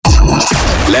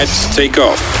Let's take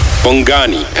off.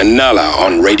 Bongani and Nala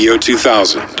on Radio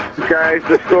 2000. Guys,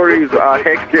 the stories are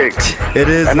hectic. It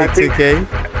is hectic, eh?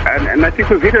 And I think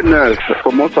we've hit a nerve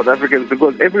for most South Africans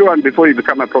because everyone, before you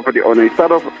become a property owner, you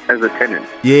start off as a tenant.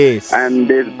 Yes. And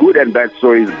there's good and bad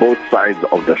stories both sides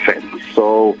of the fence.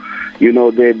 So,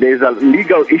 there's a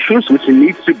legal issues which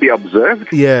needs to be observed.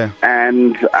 Yeah.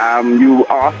 And you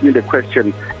asked me the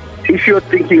question, if you're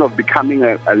thinking of becoming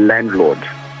a landlord,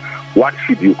 what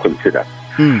should you consider?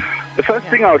 The first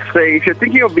thing I would say, if you're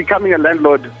thinking of becoming a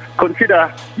landlord,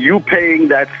 consider you paying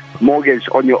that mortgage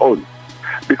on your own,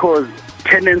 because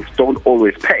tenants don't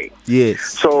always pay. Yes.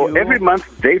 So every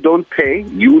month they don't pay,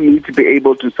 you need to be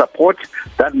able to support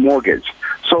that mortgage.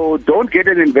 So don't get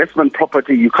an investment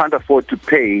property you can't afford to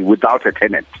pay without a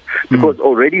tenant, because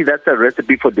already that's a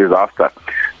recipe for disaster.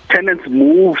 Tenants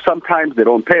move, sometimes they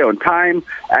don't pay on time,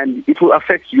 and it will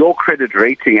affect your credit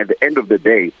rating at the end of the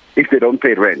day if they don't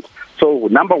pay rent. So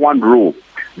number one rule,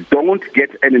 don't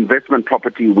get an investment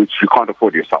property which you can't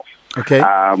afford yourself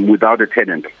without a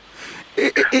tenant.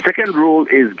 Second rule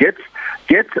is get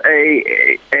vet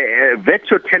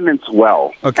your tenants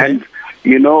well. Okay.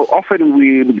 And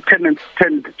often tenants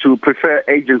tend to prefer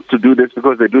agents to do this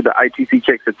because they do the ITC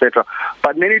checks, etc.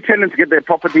 But many tenants get their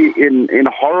property in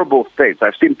horrible states.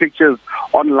 I've seen pictures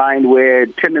online where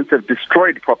tenants have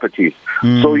destroyed properties.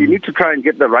 So you need to try and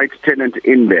get the right tenant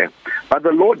in there. But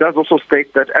the law does also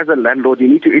state that as a landlord, you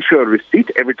need to issue a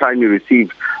receipt every time you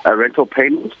receive a rental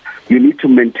payment. You need to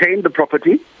maintain the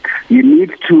property. You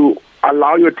need to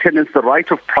allow your tenants the right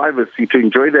of privacy to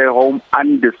enjoy their home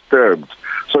undisturbed.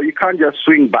 So you can't just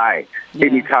swing by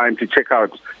anytime to check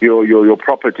out your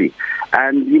property.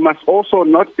 And you must also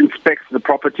not inspect the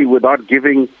property without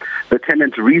giving the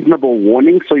tenant reasonable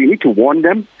warning. So you need to warn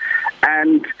them.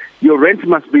 And your rent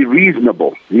must be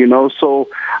reasonable, So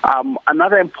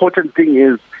another important thing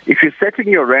is, if you're setting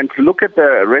your rent, look at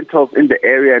the rentals in the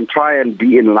area and try and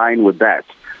be in line with that.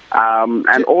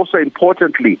 And also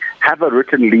importantly, have a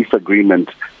written lease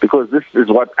agreement, because this is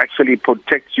what actually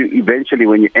protects you eventually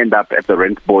when you end up at the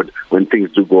rent board when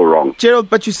things do go wrong.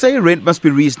 Gerald, but you say rent must be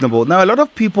reasonable. Now, a lot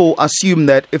of people assume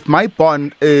that if my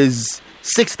bond is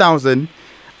 6,000,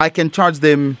 I can charge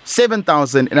them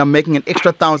 7,000 and I'm making an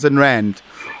extra 1,000 rand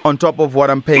on top of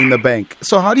what I'm paying the bank.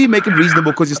 So how do you make it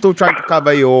reasonable, because you're still trying to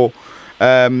cover your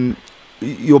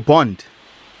bond?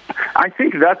 I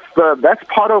think that's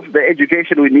part of the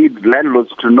education we need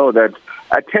landlords to know, that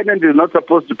a tenant is not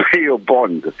supposed to pay your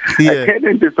bond. Yeah. A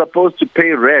tenant is supposed to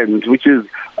pay rent, which is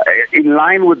in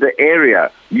line with the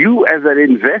area. You as an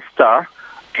investor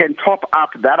can top up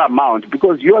that amount,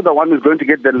 because you are the one who's going to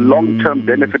get the long-term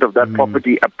benefit of that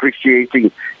property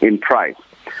appreciating in price.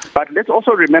 But let's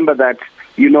also remember that,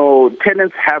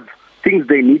 tenants have things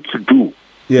they need to do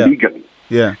legally.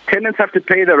 Yeah. Tenants have to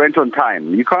pay the rent on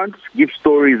time. You can't give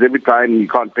stories every time you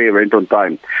can't pay rent on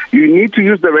time. You need to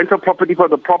use the rental property for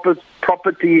the purposes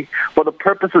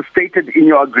stated in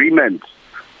your agreement.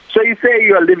 So you say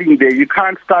you are living there, you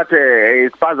can't start a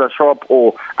spaza shop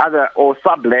or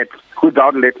sublet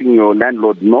without letting your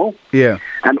landlord know. Yeah.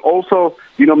 And also,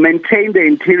 maintain the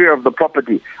interior of the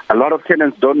property. A lot of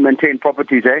tenants don't maintain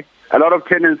properties, A lot of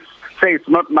tenants say it's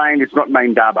not mine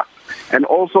daba. And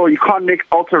also, you can't make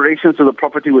alterations to the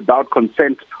property without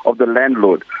consent of the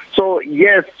landlord. So,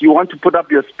 yes, you want to put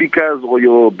up your speakers or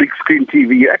your big screen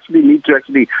TV. You actually need to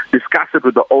discuss it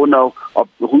with the owner of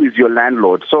who is your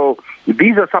landlord. So,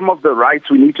 these are some of the rights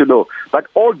we need to know. But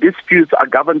all disputes are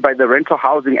governed by the Rental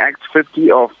Housing Act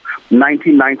 50 of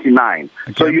 1999.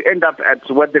 Okay. So you end up at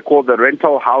what they call the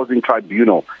Rental Housing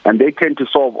Tribunal, and they tend to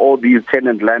solve all these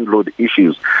tenant-landlord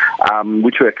issues,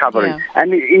 which we're covering. Yeah.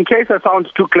 And in case I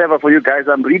sound too clever for you guys,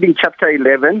 I'm reading chapter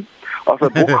 11 of a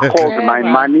book called My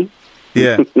Money.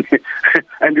 Yeah.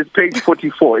 And it's page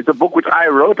 44. It's a book which I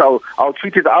wrote. I'll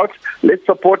tweet it out. Let's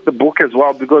support the book as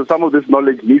well, because some of this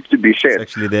knowledge needs to be shared.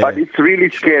 It's actually there. But it's really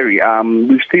scary.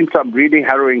 We've seen some really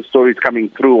harrowing stories coming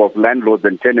through of landlords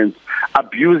and tenants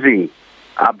abusing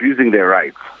their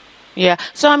rights. Yeah.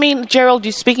 So, Gerald,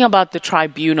 you're speaking about the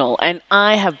tribunal, and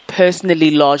I have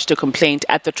personally lodged a complaint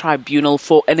at the tribunal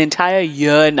for an entire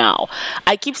year now.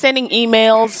 I keep sending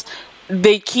emails.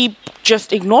 They keep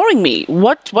just ignoring me.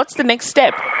 What's the next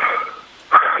step?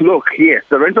 Look, yes,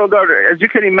 the rental guard, as you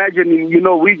can imagine,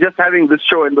 we're just having this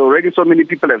show and already so many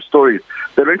people have stories.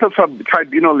 The rental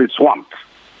tribunal is swamped.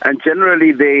 And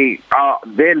generally they are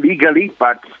there legally,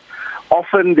 but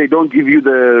often they don't give you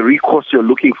the recourse you're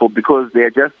looking for because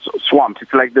they're just swamped.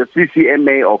 It's like the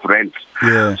CCMA of rent.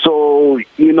 Yeah. So,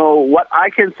 what I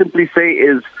can simply say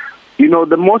is,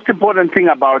 the most important thing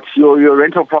about your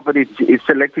rental property is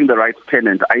selecting the right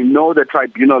tenant. I know the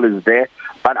tribunal is there,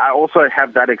 But I also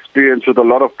have that experience with a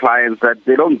lot of clients that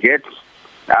they don't get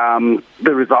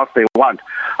the results they want.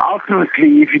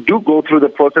 Ultimately, if you do go through the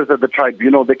process at the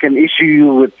tribunal, they can issue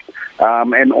you with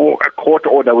a court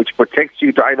order which protects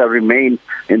you to either remain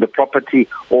in the property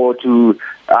or to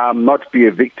not be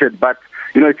evicted. But,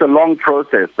 it's a long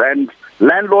process. And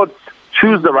landlords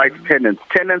choose the right tenants.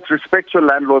 Tenants respect your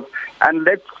landlords, and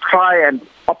let's try and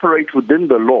operate within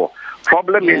the law.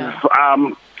 Problem is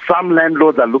some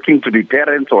landlords are looking to be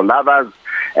parents or lovers,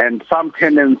 and some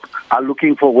tenants are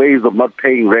looking for ways of not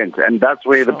paying rent, and that's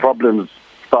where the problems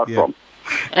start from.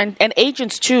 And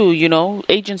agents too,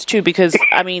 because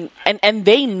and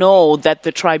they know that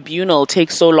the tribunal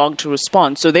takes so long to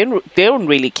respond, so they don't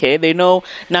really care. They know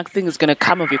nothing is going to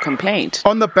come of your complaint.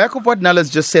 On the back of what Nala's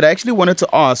just said, I actually wanted to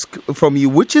ask from you,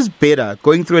 which is better,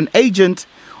 going through an agent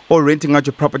or renting out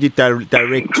your property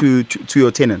direct to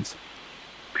your tenants?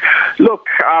 Look,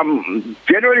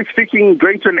 generally speaking,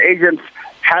 going to an agent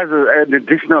has an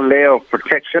additional layer of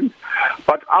protection,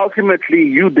 but ultimately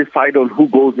you decide on who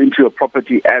goes into your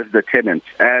property as the tenant.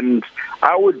 And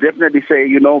I would definitely say,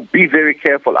 be very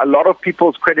careful. A lot of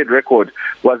people's credit record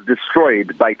was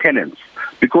destroyed by tenants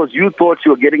because you thought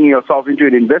you were getting yourself into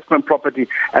an investment property,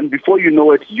 and before you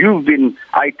know it, you've been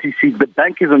ITC. The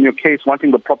bank is on your case wanting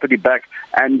the property back,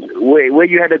 and where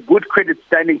you had a good credit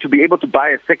standing to be able to buy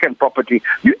a second property,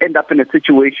 you end up in a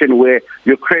situation where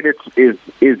your credit is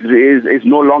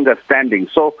no longer standing.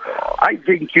 So I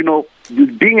think,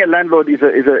 being a landlord is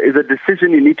a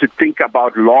decision you need to think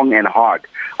about long and hard.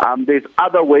 There's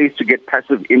other ways to get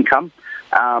passive income,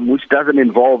 which doesn't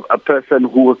involve a person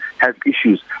who has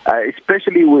issues,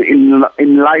 especially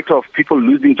in light of people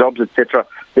losing jobs, etc.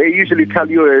 They usually tell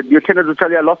you, your tenants will tell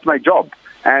you, I lost my job.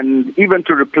 And even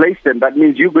to replace them, that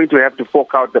means you're going to have to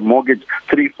fork out the mortgage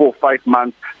 3, 4, 5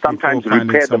 months, sometimes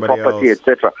repair the property,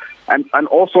 etc. And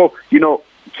also,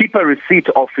 keep a receipt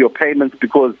of your payments,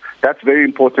 because that's very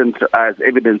important as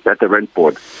evidence at the rent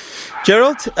board.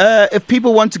 Gerald, if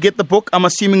people want to get the book, I'm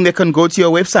assuming they can go to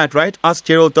your website, right?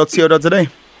 AskGerald.co.za.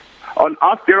 On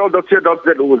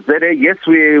AskGerald.co.za, yes,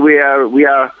 we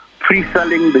are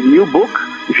pre-selling the new book.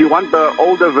 If you want the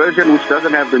older version, which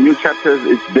doesn't have the new chapters,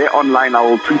 it's there online. I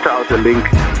will tweet out a link.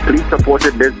 Please support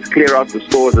it. Let's clear out the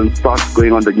stores and start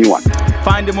going on the new one.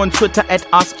 Find him on Twitter at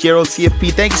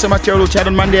AskGeraldCFP. Thank you so much, Gerald. We'll chat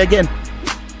on Monday again.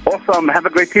 Awesome. Have a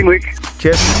great team week.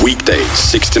 Cheers. Weekdays,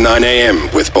 6 to 9 a.m.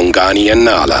 with Bongani and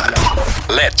Nala.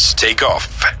 Let's take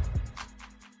off.